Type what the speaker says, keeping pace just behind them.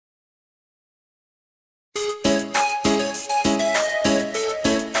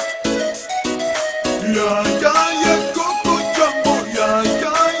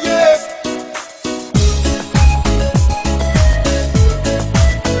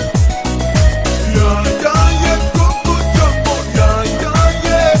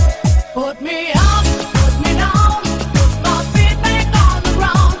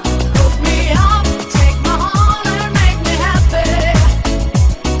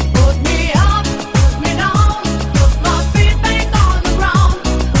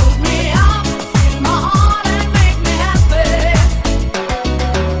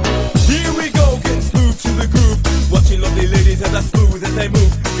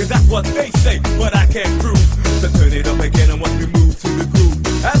what they say, but I can't prove. So turn it up again and watch me move to the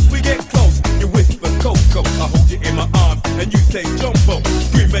groove. As we get close, you whisper Coco. I hold you in my arms and you say Jumbo.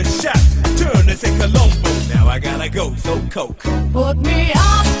 Scream and shout, turn and say Colombo. Now I gotta go, so Coco. Put me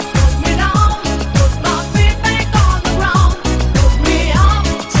up, put me down, put my feet back on the ground. Put me up,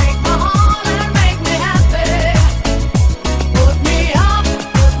 take my heart and make me happy. Put me up,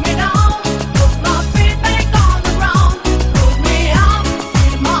 put me down, put my feet back on the ground. Put me up,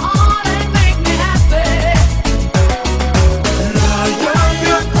 feel my heart and make me happy. Yeah, yeah,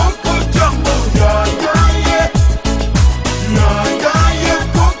 yeah, Coco Jumbo, yeah, yeah, yeah. Yeah, yeah, yeah,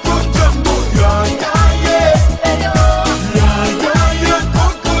 Coco Jumbo, yeah, yeah, yeah. Yeah, yeah, yeah,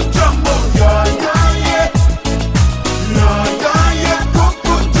 Coco Jumbo, yeah, yeah, yeah. Yeah, yeah, yeah,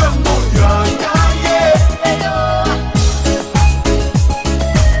 Coco Jumbo, yeah, yeah, yeah.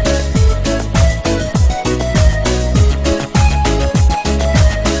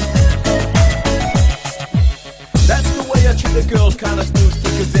 That's the way I treat the girls, kinda smooth,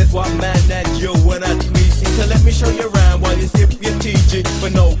 cause there's one man that you wanna meet. So let me show you around while you sip your TG.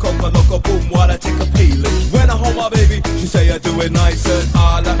 But no coca loco boom while I take a peeling. When I hold my baby, she say I do it nice and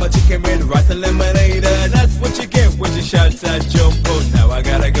all.